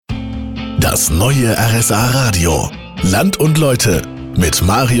Das neue RSA-Radio. Land und Leute mit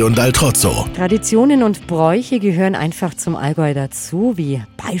Marion Daltrozzo. Traditionen und Bräuche gehören einfach zum Allgäu dazu, wie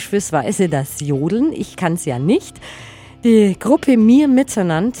beispielsweise das Jodeln. Ich kann es ja nicht. Die Gruppe Mir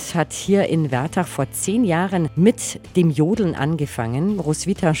Miteinander hat hier in Wertach vor 10 Jahren mit dem Jodeln angefangen.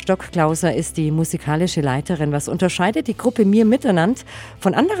 Roswitha Stockklauser ist die musikalische Leiterin. Was unterscheidet die Gruppe Mir Miteinander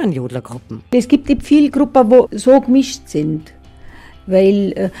von anderen Jodlergruppen? Es gibt nicht viele Gruppen, die so gemischt sind.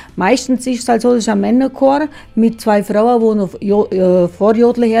 Weil meistens ist es halt so, das ist ein Männerchor mit 2 Frauen, die noch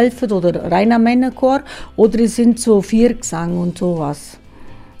Vorjodeln helfen oder reiner Männerchor. Oder es sind so 4 Gesang und sowas.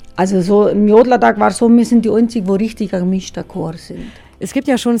 Also so im Jodlertag war es so, wir sind die einzigen, die richtig ein gemischter Chor sind. Es gibt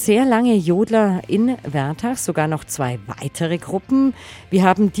ja schon sehr lange Jodler in Wertach, sogar noch 2 weitere Gruppen. Wie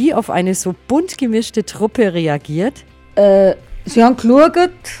haben die auf eine so bunt gemischte Truppe reagiert? Sie haben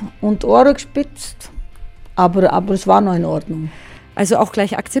geschaut und Ohren gespitzt, aber es war noch in Ordnung. Also auch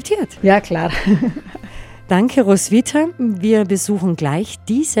gleich akzeptiert? Ja, klar. Danke, Roswitha. Wir besuchen gleich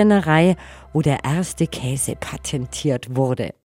die Sennerei, wo der erste Käse patentiert wurde.